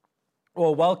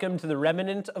Well, welcome to the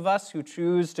remnant of us who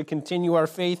choose to continue our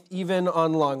faith even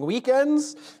on long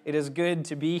weekends. It is good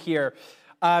to be here.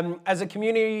 As a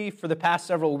community, for the past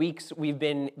several weeks, we've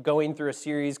been going through a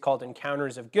series called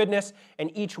Encounters of Goodness,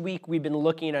 and each week we've been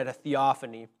looking at a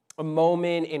theophany, a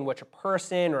moment in which a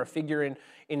person or a figure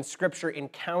in Scripture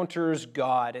encounters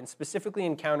God, and specifically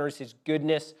encounters His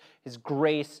goodness, His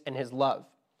grace, and His love.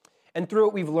 And through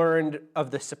it, we've learned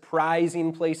of the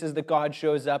surprising places that God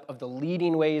shows up, of the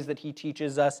leading ways that He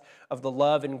teaches us, of the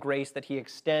love and grace that He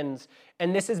extends.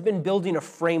 And this has been building a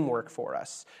framework for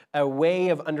us, a way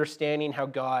of understanding how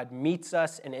God meets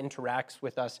us and interacts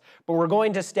with us. But we're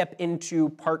going to step into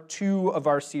part 2 of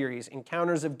our series,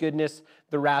 Encounters of Goodness,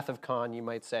 the Wrath of Khan, you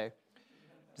might say.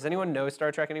 Does anyone know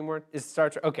Star Trek anymore? Is Star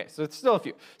Trek? Okay, so it's still a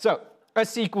few. So, a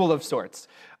sequel of sorts.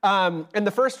 And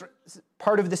the first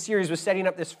part of the series was setting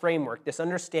up this framework, this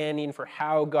understanding for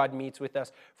how God meets with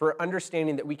us, for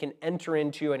understanding that we can enter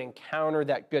into and encounter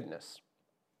that goodness.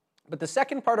 But the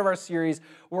second part of our series,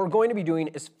 what we're going to be doing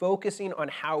is focusing on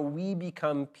how we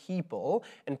become people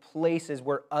and places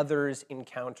where others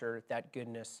encounter that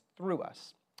goodness through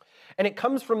us. And it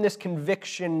comes from this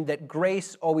conviction that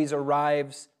grace always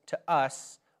arrives to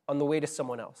us on the way to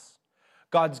someone else.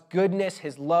 God's goodness,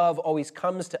 His love always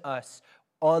comes to us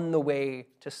on the way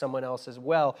to someone else as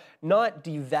well, not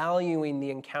devaluing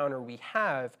the encounter we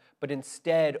have, but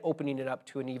instead opening it up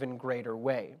to an even greater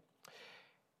way.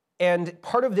 And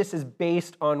part of this is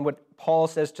based on what Paul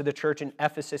says to the church in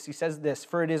Ephesus. He says this,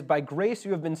 "For it is by grace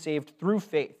you have been saved through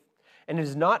faith, and it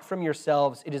is not from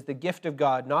yourselves, it is the gift of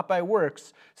God, not by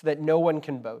works, so that no one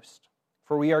can boast.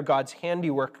 For we are God's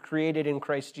handiwork, created in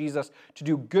Christ Jesus to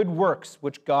do good works,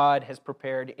 which God has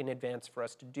prepared in advance for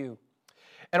us to do."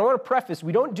 And I want to preface,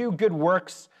 we don't do good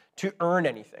works to earn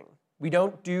anything. We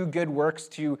don't do good works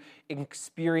to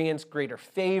experience greater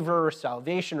favor or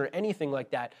salvation or anything like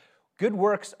that. Good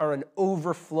works are an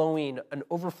overflowing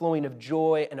of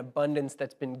joy and abundance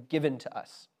that's been given to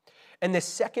us. And the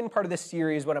second part of this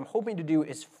series, what I'm hoping to do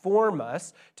is form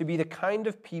us to be the kind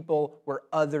of people where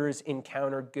others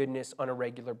encounter goodness on a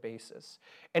regular basis.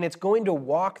 And it's going to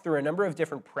walk through a number of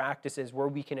different practices where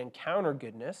we can encounter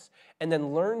goodness and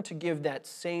then learn to give that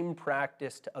same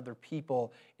practice to other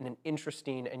people in an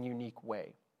interesting and unique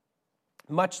way.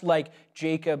 Much like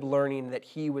Jacob learning that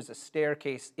he was a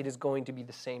staircase, it is going to be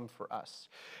the same for us.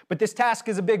 But this task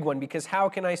is a big one, because how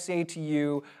can I say to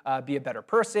you, be a better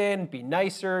person, be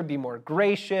nicer, be more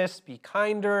gracious, be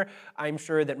kinder? I'm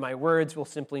sure that my words will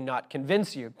simply not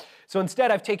convince you. So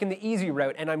instead, I've taken the easy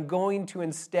route, and I'm going to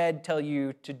instead tell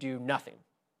you to do nothing.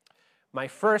 My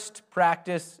first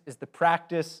practice is the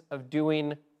practice of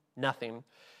doing nothing.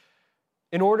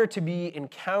 In order to be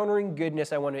encountering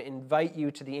goodness, I want to invite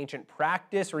you to the ancient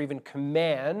practice or even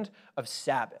command of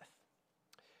Sabbath.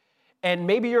 And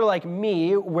maybe you're like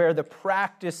me, where the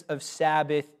practice of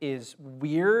Sabbath is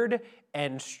weird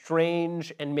and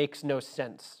strange and makes no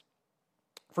sense.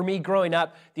 For me, growing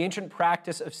up, the ancient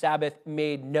practice of Sabbath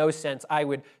made no sense. I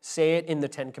would say it in the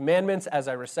Ten Commandments as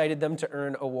I recited them to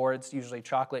earn awards, usually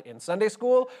chocolate in Sunday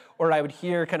school, or I would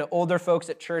hear kind of older folks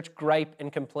at church gripe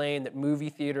and complain that movie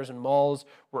theaters and malls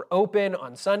were open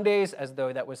on Sundays as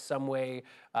though that was some way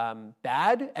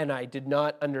bad, and I did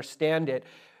not understand it.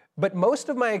 But most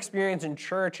of my experience in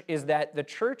church is that the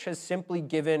church has simply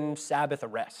given Sabbath a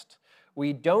rest.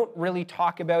 We don't really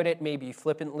talk about it, maybe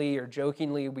flippantly or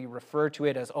jokingly. We refer to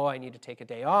it as, I need to take a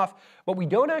day off. But we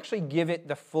don't actually give it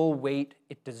the full weight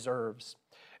it deserves.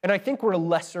 And I think we're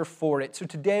lesser for it. So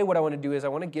today what I want to do is I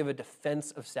want to give a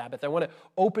defense of Sabbath. I want to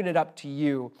open it up to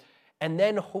you and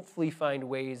then hopefully find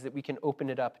ways that we can open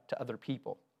it up to other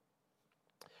people.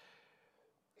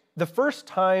 The first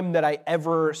time that I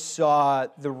ever saw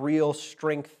the real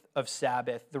strength of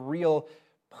Sabbath, the real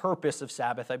purpose of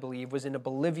Sabbath, I believe, was in a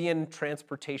Bolivian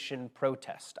transportation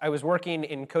protest. I was working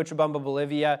in Cochabamba,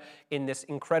 Bolivia, in this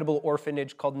incredible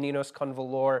orphanage called Niños con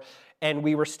Valor, and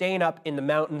we were staying up in the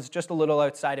mountains just a little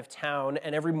outside of town,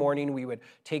 and every morning we would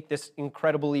take this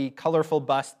incredibly colorful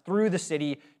bus through the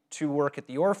city to work at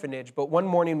the orphanage. But one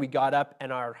morning we got up,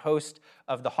 and our host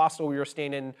of the hostel we were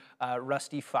staying in,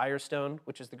 Rusty Firestone,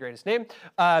 which is the greatest name,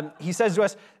 he says to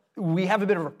us, "We have a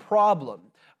bit of a problem.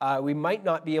 We might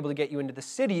not be able to get you into the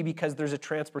city because there's a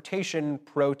transportation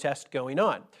protest going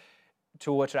on."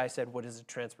 To which I said, "What is a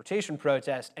transportation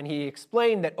protest?" And he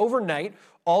explained that overnight,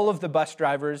 all of the bus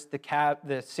drivers,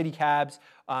 the city cabs,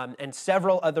 and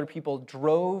several other people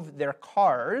drove their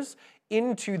cars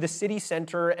into the city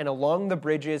center and along the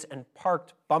bridges and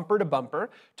parked bumper to bumper,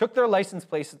 took their license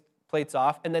plates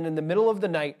off, and then in the middle of the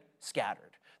night,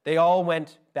 scattered. They all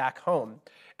went back home.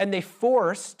 And they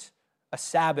forced a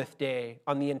Sabbath day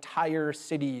on the entire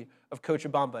city of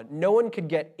Cochabamba. No one could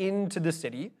get into the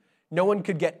city. No one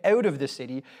could get out of the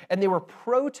city, and they were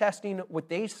protesting what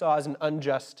they saw as an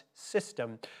unjust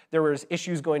system. There was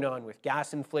issues going on with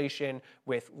gas inflation,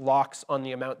 with locks on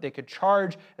the amount they could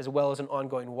charge, as well as an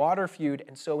ongoing water feud.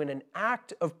 And so in an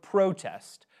act of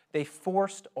protest, they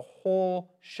forced a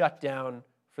whole shutdown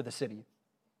for the city.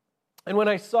 And when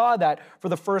I saw that for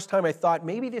the first time, I thought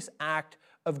maybe this act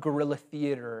of guerrilla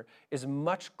theater is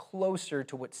much closer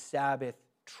to what Sabbath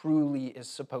truly is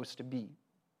supposed to be.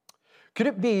 Could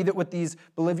it be that what these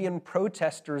Bolivian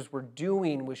protesters were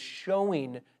doing was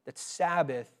showing that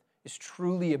Sabbath is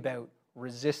truly about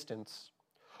resistance?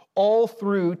 All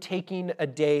through taking a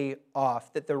day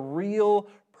off, that the real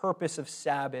purpose of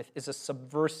Sabbath is a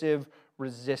subversive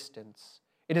resistance.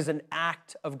 It is an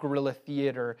act of guerrilla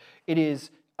theater. It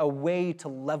is a way to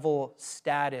level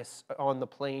status on the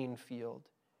playing field.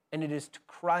 And it is to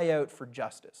cry out for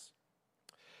justice.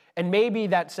 And maybe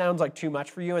that sounds like too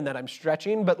much for you and that I'm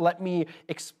stretching, but let me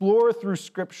explore through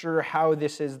Scripture how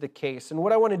this is the case. And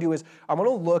what I want to do is I want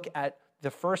to look at the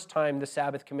first time the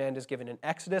Sabbath command is given in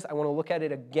Exodus. I want to look at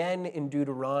it again in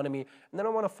Deuteronomy. And then I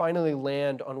want to finally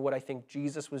land on what I think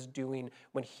Jesus was doing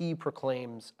when he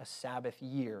proclaims a Sabbath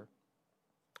year,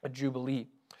 a Jubilee.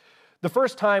 The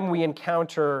first time we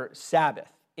encounter Sabbath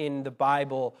in the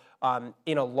Bible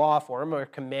in a law form or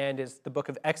command is the book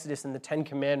of Exodus and the Ten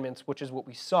Commandments, which is what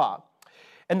we saw.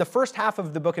 And the first half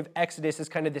of the book of Exodus is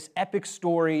kind of this epic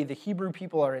story. The Hebrew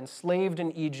people are enslaved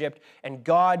in Egypt, and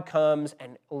God comes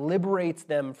and liberates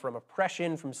them from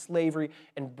oppression, from slavery,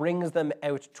 and brings them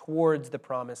out towards the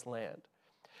promised land.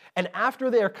 And after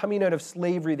they are coming out of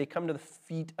slavery, they come to the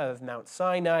feet of Mount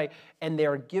Sinai, and they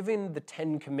are given the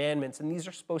Ten Commandments. And these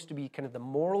are supposed to be kind of the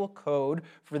moral code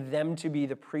for them to be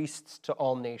the priests to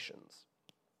all nations.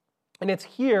 And it's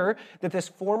here that this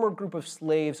former group of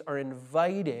slaves are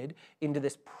invited into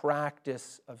this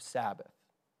practice of Sabbath.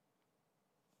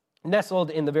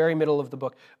 Nestled in the very middle of the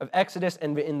book of Exodus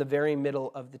and in the very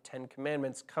middle of the Ten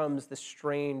Commandments comes the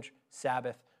strange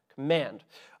Sabbath command.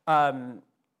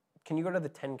 Can you go to the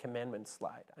Ten Commandments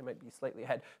slide? I might be slightly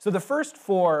ahead. So the first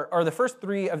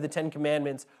three of the Ten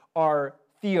Commandments are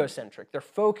theocentric. They're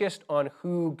focused on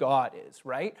who God is,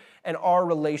 right? And our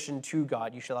relation to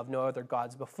God. You shall have no other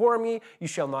gods before me. You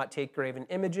shall not take graven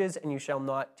images, and you shall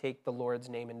not take the Lord's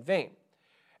name in vain.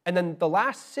 And then the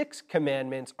last 6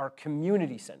 commandments are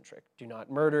community-centric. Do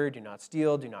not murder, do not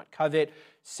steal, do not covet.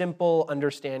 Simple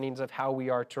understandings of how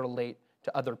we are to relate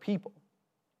to other people.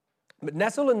 But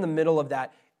nestled in the middle of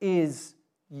that is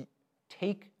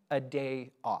take a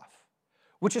day off,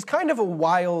 which is kind of a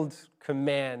wild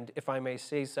command, if I may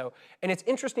say so. And it's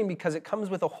interesting because it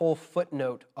comes with a whole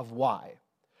footnote of why.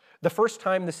 The first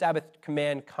time the Sabbath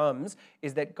command comes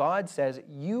is that God says,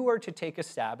 you are to take a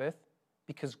Sabbath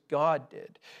because God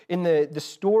did. In the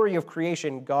story of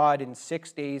creation, God in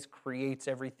 6 days creates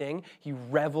everything. He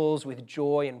revels with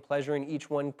joy and pleasure in each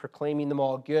one, proclaiming them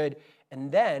all good.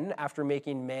 And then, after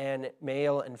making man,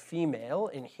 male and female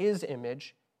in his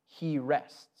image, he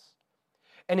rests.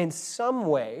 And in some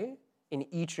way, in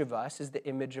each of us is the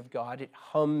image of God. It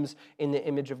hums in the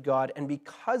image of God. And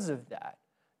because of that,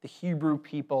 the Hebrew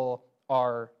people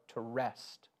are to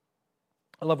rest.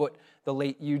 I love what the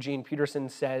late Eugene Peterson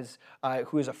says,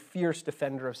 who is a fierce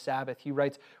defender of Sabbath. He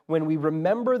writes, when we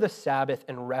remember the Sabbath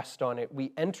and rest on it,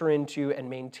 we enter into and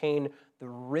maintain the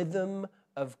rhythm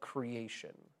of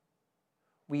creation.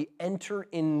 We enter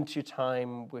into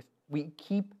we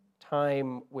keep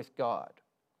time with God.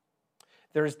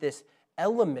 There's this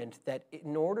element that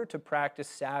in order to practice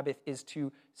Sabbath is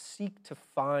to seek to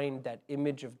find that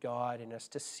image of God in us,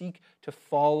 to seek to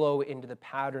follow into the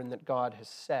pattern that God has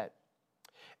set.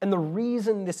 And the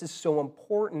reason this is so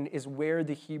important is where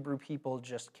the Hebrew people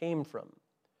just came from.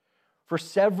 For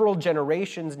several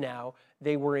generations now,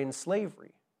 they were in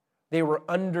slavery. They were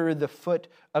under the foot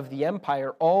of the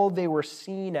empire. All they were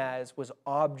seen as was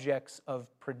objects of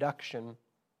production.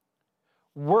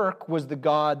 Work was the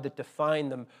god that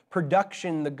defined them.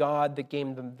 Production, the god that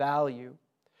gave them value.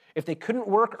 If they couldn't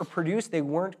work or produce, they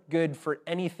weren't good for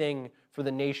anything for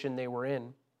the nation they were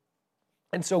in.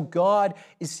 And so God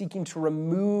is seeking to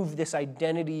remove this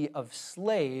identity of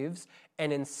slaves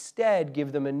and instead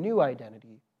give them a new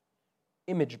identity,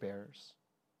 image bearers.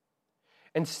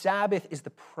 And Sabbath is the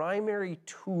primary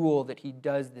tool that he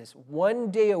does this.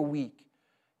 1 day a week,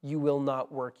 you will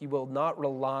not work. You will not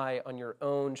rely on your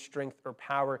own strength or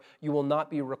power. You will not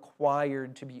be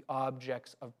required to be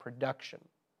objects of production.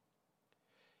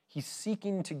 He's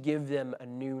seeking to give them a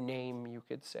new name, you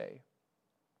could say.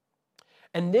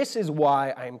 And this is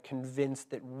why I'm convinced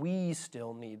that we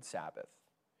still need Sabbath.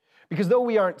 Because though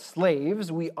we aren't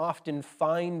slaves, we often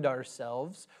find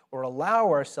ourselves or allow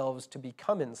ourselves to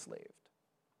become enslaved.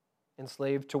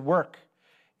 Enslaved to work,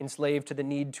 enslaved to the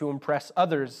need to impress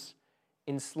others,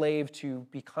 enslaved to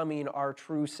becoming our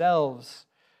true selves,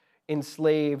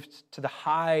 enslaved to the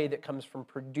high that comes from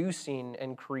producing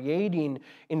and creating,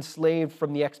 enslaved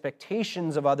from the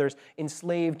expectations of others,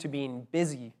 enslaved to being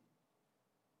busy,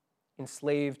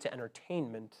 enslaved to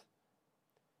entertainment.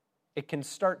 It can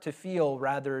start to feel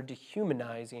rather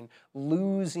dehumanizing,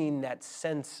 losing that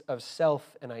sense of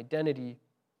self and identity.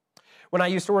 When I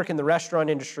used to work in the restaurant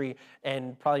industry,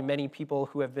 and probably many people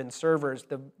who have been servers,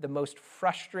 the most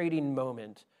frustrating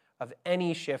moment of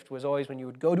any shift was always when you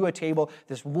would go to a table,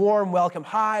 this warm welcome,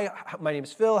 "Hi, my name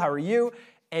is Phil, how are you?"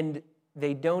 And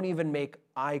they don't even make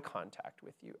eye contact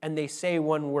with you. And they say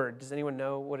one word. Does anyone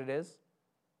know what it is?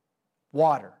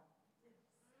 Water.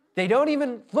 They don't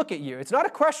even look at you. It's not a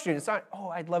question. It's not, "Oh,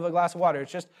 I'd love a glass of water."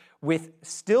 It's just with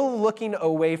still looking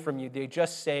away from you, they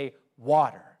just say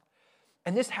water.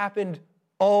 And this happened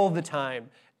all the time.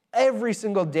 Every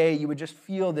single day, you would just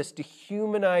feel this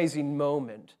dehumanizing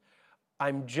moment.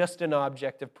 I'm just an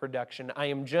object of production. I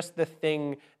am just the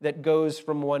thing that goes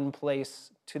from one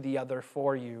place to the other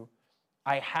for you.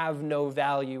 I have no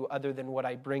value other than what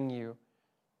I bring you.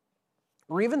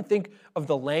 Or even think of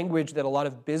the language that a lot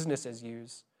of businesses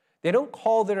use. They don't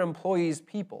call their employees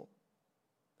people.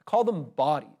 They call them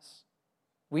bodies.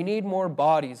 We need more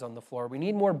bodies on the floor. We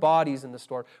need more bodies in the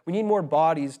store. We need more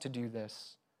bodies to do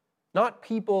this. Not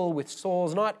people with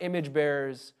souls, not image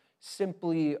bearers,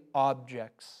 simply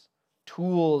objects,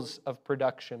 tools of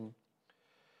production.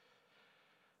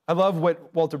 I love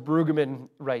what Walter Brueggemann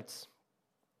writes.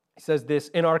 He says this: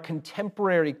 "In our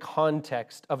contemporary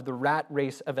context of the rat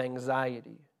race of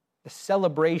anxiety, the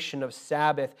celebration of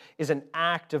Sabbath is an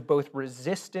act of both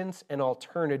resistance and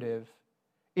alternative.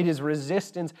 It is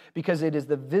resistance because it is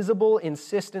the visible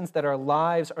insistence that our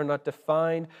lives are not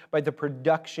defined by the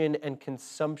production and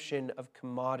consumption of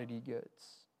commodity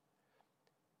goods."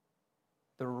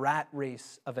 The rat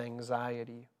race of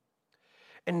anxiety.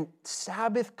 And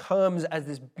Sabbath comes as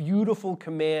this beautiful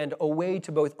command, a way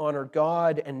to both honor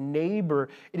God and neighbor.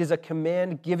 It is a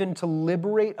command given to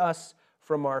liberate us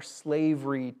from our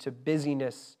slavery to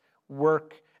busyness,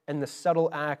 work, and the subtle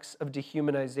acts of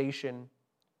dehumanization.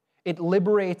 It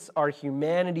liberates our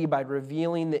humanity by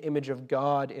revealing the image of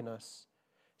God in us.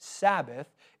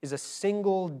 Sabbath is a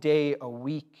single day a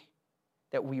week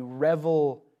that we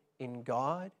revel in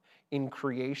God, in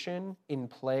creation, in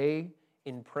play,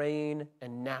 in praying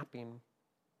and napping.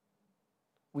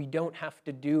 We don't have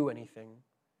to do anything.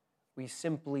 We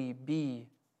simply be,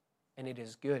 and it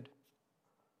is good.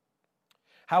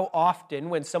 How often,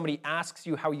 when somebody asks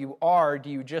you how you are, do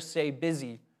you just say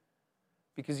busy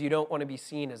because you don't want to be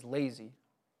seen as lazy?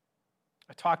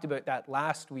 I talked about that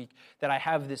last week, that I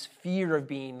have this fear of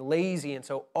being lazy, and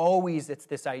so always it's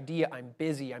this idea, I'm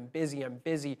busy, I'm busy, I'm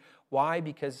busy. Why?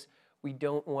 Because we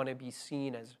don't want to be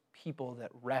seen as people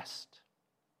that rest.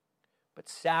 But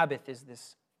Sabbath is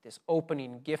this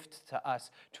opening gift to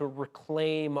us to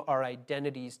reclaim our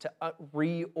identities, to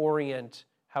reorient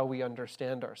how we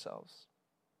understand ourselves.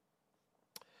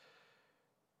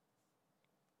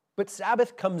 But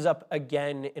Sabbath comes up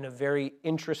again in a very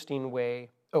interesting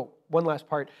way. Oh, one last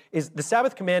part is the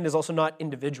Sabbath command is also not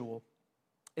individual,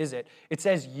 is it? It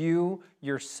says you,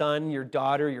 your son, your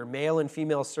daughter, your male and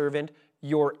female servant,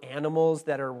 your animals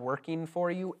that are working for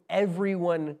you,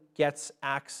 everyone gets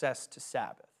access to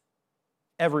Sabbath.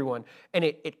 Everyone. And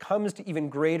it comes to even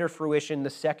greater fruition the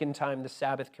second time the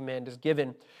Sabbath command is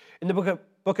given. In the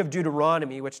book of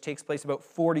Deuteronomy, which takes place about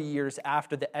 40 years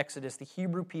after the Exodus, the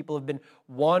Hebrew people have been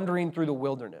wandering through the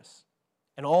wilderness.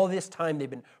 And all this time they've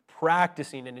been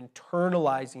practicing and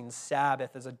internalizing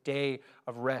Sabbath as a day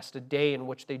of rest, a day in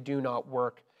which they do not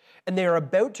work. And they are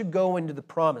about to go into the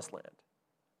promised land,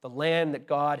 the land that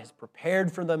God has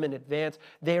prepared for them in advance.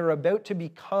 They are about to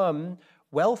become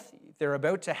wealthy. They're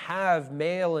about to have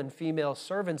male and female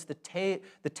servants. The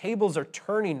tables are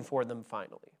turning for them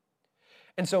finally.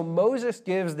 And so Moses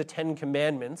gives the 10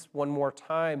 commandments one more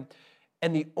time,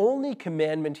 and the only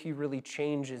commandment he really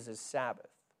changes is Sabbath.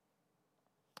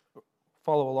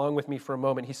 Follow along with me for a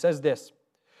moment. He says this: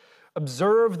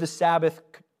 "Observe the Sabbath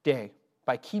day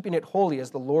by keeping it holy as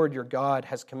the Lord your God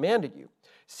has commanded you.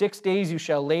 6 days you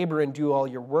shall labor and do all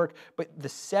your work, but the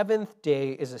seventh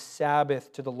day is a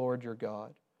Sabbath to the Lord your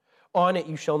God. On it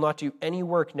you shall not do any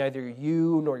work, neither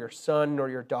you, nor your son, nor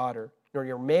your daughter, nor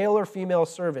your male or female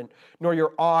servant, nor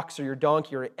your ox or your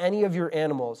donkey, or any of your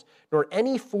animals, nor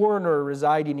any foreigner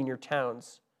residing in your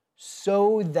towns,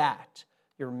 so that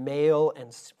your male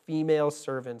and female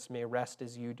servants may rest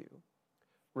as you do.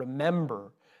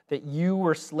 Remember that you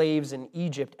were slaves in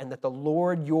Egypt and that the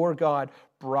Lord your God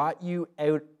brought you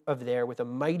out of there with a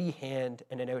mighty hand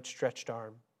and an outstretched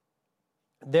arm.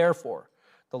 Therefore,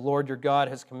 the Lord your God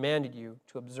has commanded you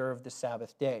to observe the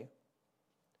Sabbath day.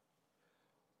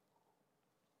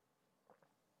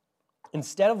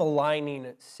 Instead of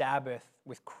aligning Sabbath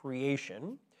with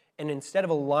creation, and instead of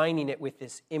aligning it with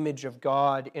this image of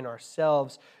God in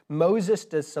ourselves, Moses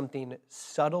does something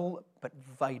subtle but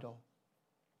vital.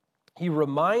 He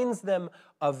reminds them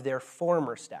of their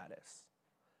former status.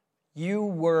 You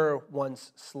were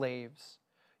once slaves.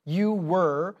 You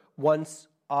were once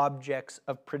objects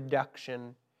of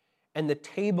production, and the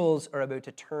tables are about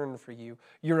to turn for you.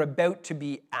 You're about to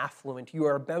be affluent. You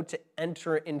are about to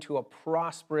enter into a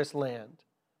prosperous land.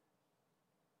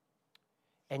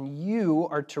 And you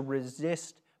are to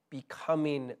resist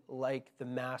becoming like the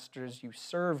masters you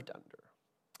served under.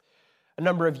 A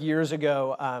number of years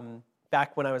ago,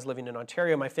 back when I was living in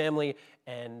Ontario, my family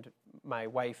and my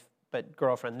wife, but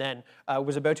girlfriend then,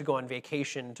 was about to go on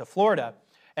vacation to Florida.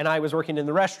 And I was working in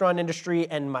the restaurant industry,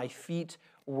 and my feet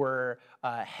were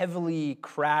heavily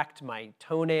cracked. My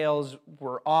toenails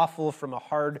were awful from a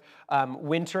hard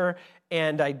winter.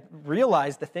 And I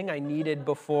realized the thing I needed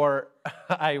before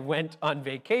I went on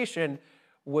vacation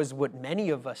was what many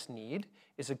of us need,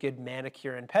 is a good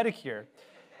manicure and pedicure.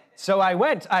 So I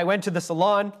went to the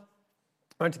salon,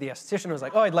 went to the esthetician, and was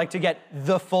like, oh, I'd like to get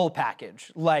the full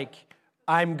package. Like,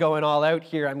 I'm going all out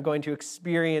here. I'm going to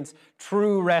experience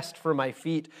true rest for my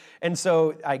feet. And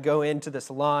so I go into the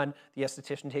salon. The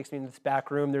esthetician takes me into this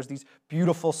back room. There's these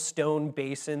beautiful stone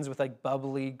basins with like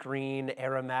bubbly green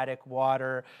aromatic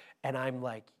water. And I'm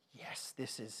like, yes,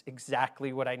 this is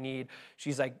exactly what I need.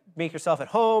 She's like, make yourself at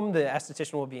home. The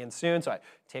esthetician will be in soon. So I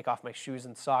take off my shoes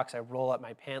and socks. I roll up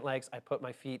my pant legs. I put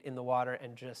my feet in the water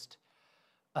and just...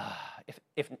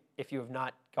 If you have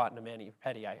not gotten a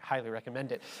mani-pedi, I highly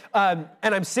recommend it. And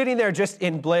I'm sitting there just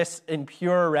in bliss, in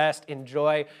pure rest, in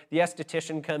joy. The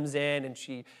esthetician comes in,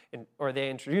 and they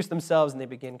introduce themselves, and they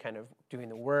begin kind of doing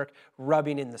the work,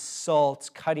 rubbing in the salts,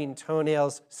 cutting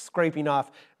toenails, scraping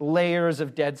off layers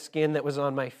of dead skin that was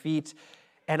on my feet.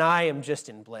 And I am just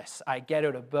in bliss. I get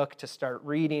out a book to start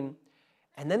reading,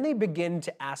 and then they begin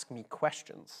to ask me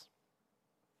questions.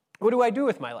 What do I do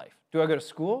with my life? Do I go to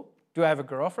school? Do I have a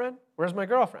girlfriend? Where's my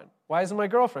girlfriend? Why isn't my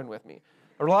girlfriend with me?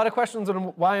 There are a lot of questions on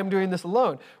why I'm doing this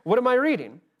alone. What am I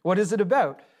reading? What is it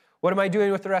about? What am I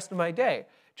doing with the rest of my day?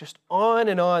 Just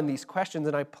on these questions,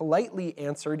 and I politely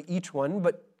answered each one,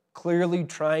 but clearly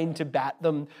trying to bat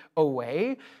them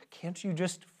away. Can't you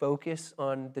just focus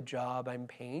on the job I'm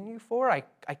paying you for? I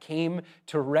came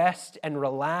to rest and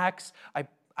relax.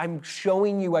 I'm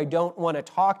showing you I don't want to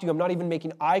talk to you. I'm not even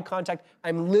making eye contact.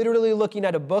 I'm literally looking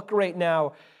at a book right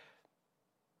now.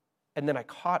 And then I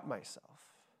caught myself.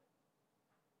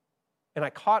 And I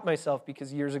caught myself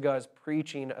because years ago I was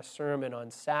preaching a sermon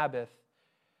on Sabbath,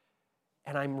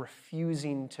 and I'm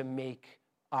refusing to make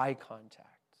eye contact.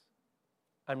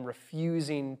 I'm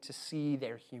refusing to see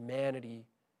their humanity.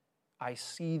 I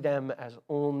see them as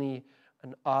only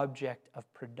an object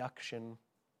of production.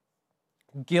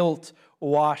 Guilt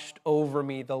washed over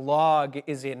me. The log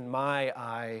is in my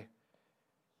eye.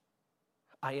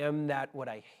 I am that what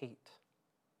I hate.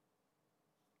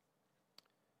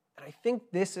 And I think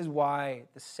this is why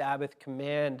the Sabbath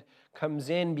command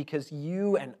comes in, because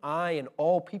you and I and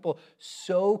all people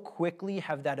so quickly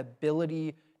have that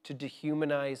ability to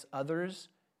dehumanize others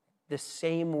the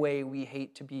same way we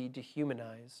hate to be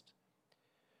dehumanized.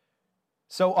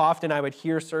 So often I would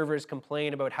hear servers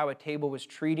complain about how a table was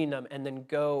treating them and then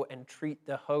go and treat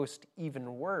the host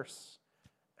even worse.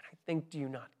 And I think, do you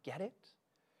not get it?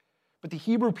 But the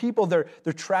Hebrew people, they're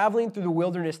traveling through the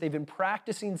wilderness. They've been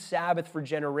practicing Sabbath for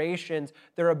generations.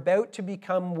 They're about to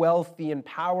become wealthy and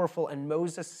powerful. And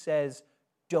Moses says,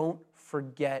 don't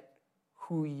forget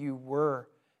who you were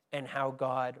and how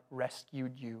God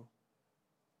rescued you.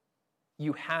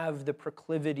 You have the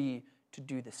proclivity to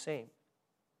do the same.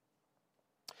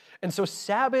 And so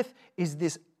Sabbath is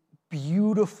this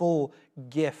beautiful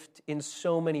gift in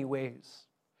so many ways.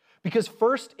 Because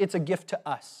first, it's a gift to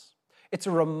us. It's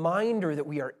a reminder that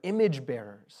we are image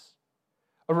bearers,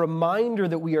 a reminder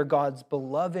that we are God's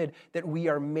beloved, that we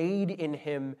are made in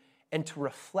Him, and to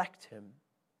reflect Him,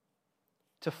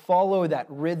 to follow that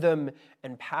rhythm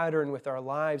and pattern with our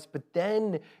lives. But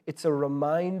then it's a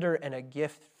reminder and a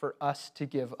gift for us to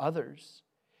give others.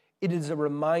 It is a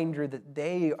reminder that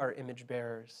they are image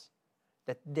bearers,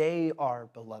 that they are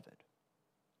beloved.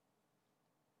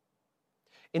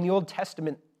 In the Old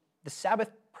Testament, the Sabbath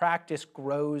practice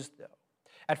grows, though.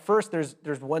 At first,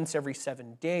 there's once every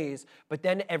 7 days, but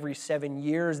then every 7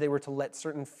 years, they were to let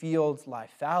certain fields lie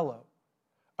fallow.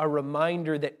 A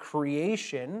reminder that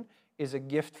creation is a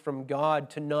gift from God,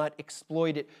 to not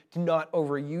exploit it, to not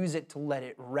overuse it, to let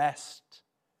it rest.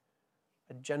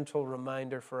 A gentle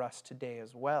reminder for us today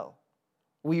as well.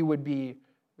 We would be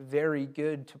very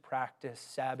good to practice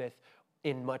Sabbath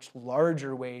in much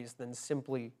larger ways than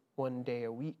simply 1 day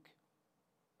a week.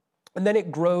 And then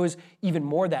it grows even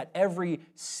more that every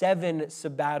 7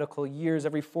 sabbatical years,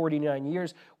 every 49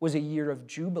 years, was a year of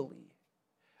Jubilee.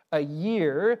 A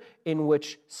year in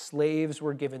which slaves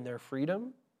were given their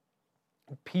freedom,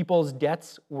 people's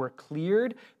debts were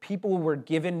cleared, people were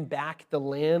given back the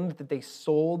land that they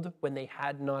sold when they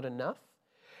had not enough.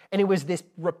 And it was this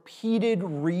repeated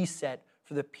reset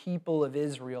for the people of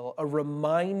Israel, a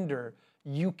reminder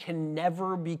you can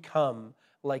never become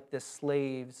like the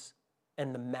slaves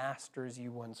and the masters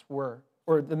you once were,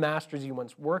 or the masters you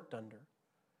once worked under.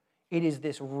 It is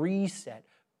this reset.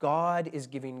 God is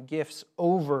giving gifts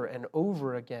over and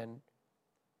over again,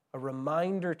 a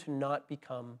reminder to not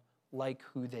become like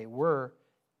who they were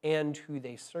and who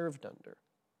they served under.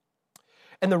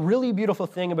 And the really beautiful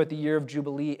thing about the year of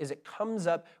Jubilee is it comes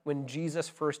up when Jesus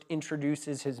first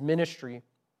introduces his ministry.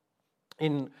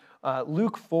 In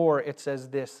Luke 4, it says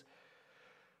this.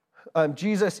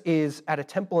 Jesus is at a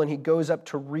temple and he goes up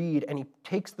to read, and he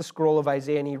takes the scroll of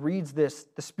Isaiah and he reads this: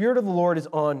 "The Spirit of the Lord is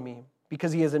on me,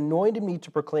 because he has anointed me to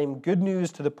proclaim good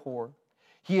news to the poor.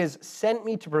 He has sent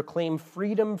me to proclaim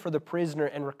freedom for the prisoner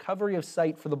and recovery of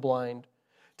sight for the blind,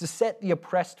 to set the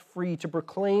oppressed free, to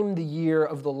proclaim the year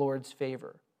of the Lord's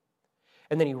favor."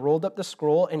 And then he rolled up the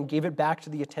scroll and gave it back to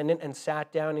the attendant and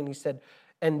sat down, and he said,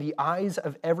 "And the eyes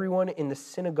of everyone in the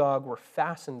synagogue were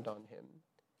fastened on him.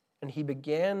 And he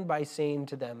began by saying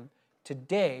to them,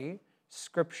 'Today,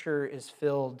 Scripture is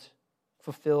fulfilled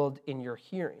in your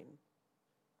hearing.'"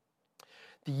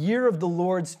 The year of the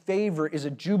Lord's favor is a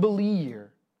Jubilee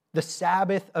year, the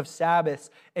Sabbath of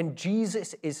Sabbaths. And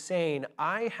Jesus is saying,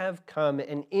 I have come,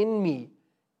 and in me,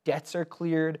 debts are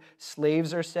cleared,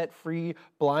 slaves are set free,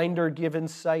 blind are given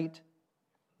sight.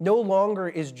 No longer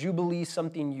is Jubilee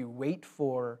something you wait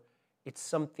for, it's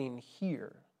something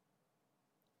here,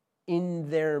 in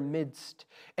their midst.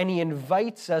 And he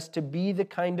invites us to be the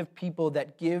kind of people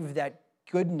that give that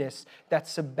goodness, that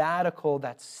sabbatical,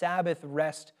 that Sabbath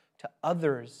rest to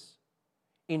others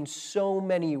in so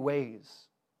many ways.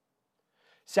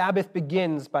 Sabbath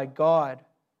begins by God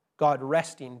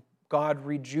resting, God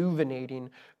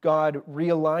rejuvenating, God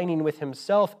realigning with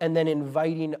himself, and then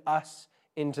inviting us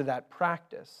into that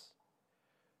practice.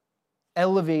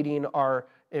 Elevating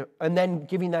and then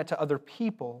giving that to other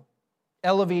people.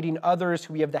 Elevating others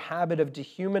who we have the habit of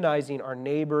dehumanizing: our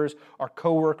neighbors, our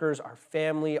coworkers, our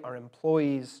family, our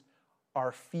employees,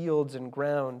 our fields and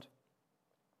ground.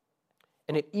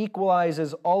 And it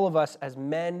equalizes all of us as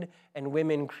men and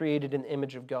women created in the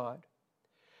image of God.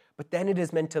 But then it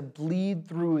is meant to bleed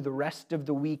through the rest of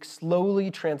the week,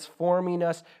 slowly transforming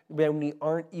us when we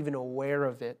aren't even aware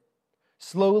of it,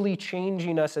 slowly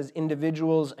changing us as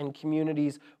individuals and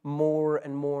communities more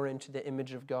and more into the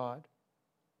image of God.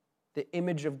 The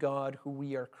image of God who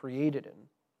we are created in.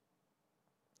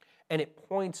 And it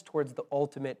points towards the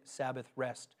ultimate Sabbath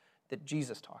rest that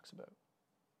Jesus talks about.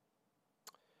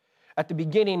 At the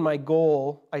beginning,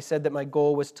 I said that my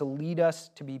goal was to lead us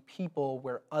to be people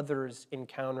where others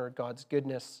encounter God's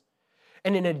goodness.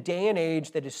 And in a day and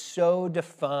age that is so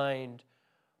defined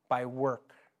by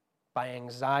work, by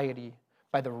anxiety,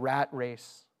 by the rat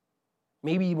race,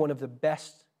 maybe one of the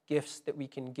best gifts that we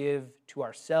can give to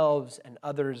ourselves and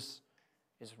others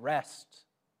is rest,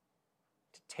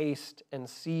 to taste and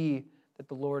see that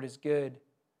the Lord is good,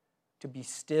 to be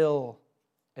still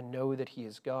and know that he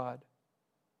is God,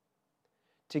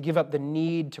 to give up the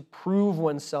need to prove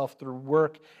oneself through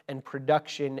work and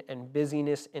production and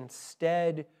busyness,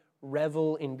 instead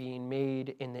revel in being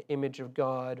made in the image of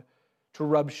God, to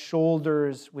rub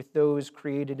shoulders with those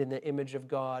created in the image of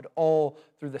God, all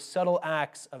through the subtle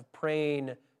acts of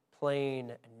praying, playing,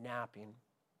 and napping.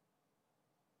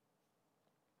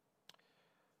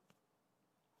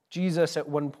 Jesus at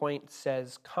one point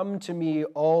says, "Come to me,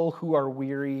 all who are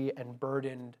weary and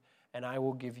burdened, and I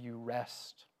will give you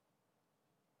rest."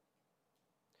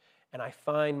 And I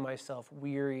find myself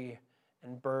weary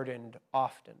and burdened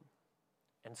often.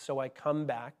 And so I come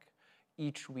back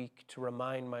each week to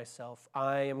remind myself,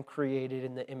 I am created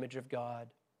in the image of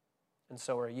God, and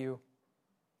so are you,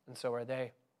 and so are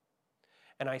they.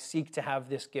 And I seek to have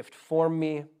this gift form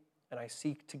me, and I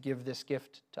seek to give this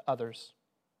gift to others.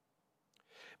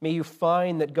 May you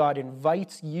find that God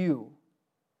invites you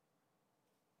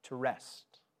to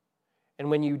rest, And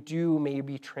when you do, may you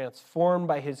be transformed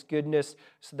by his goodness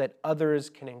so that others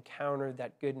can encounter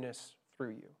that goodness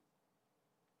through you.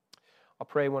 I'll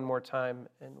pray one more time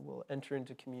and we'll enter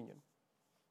into communion.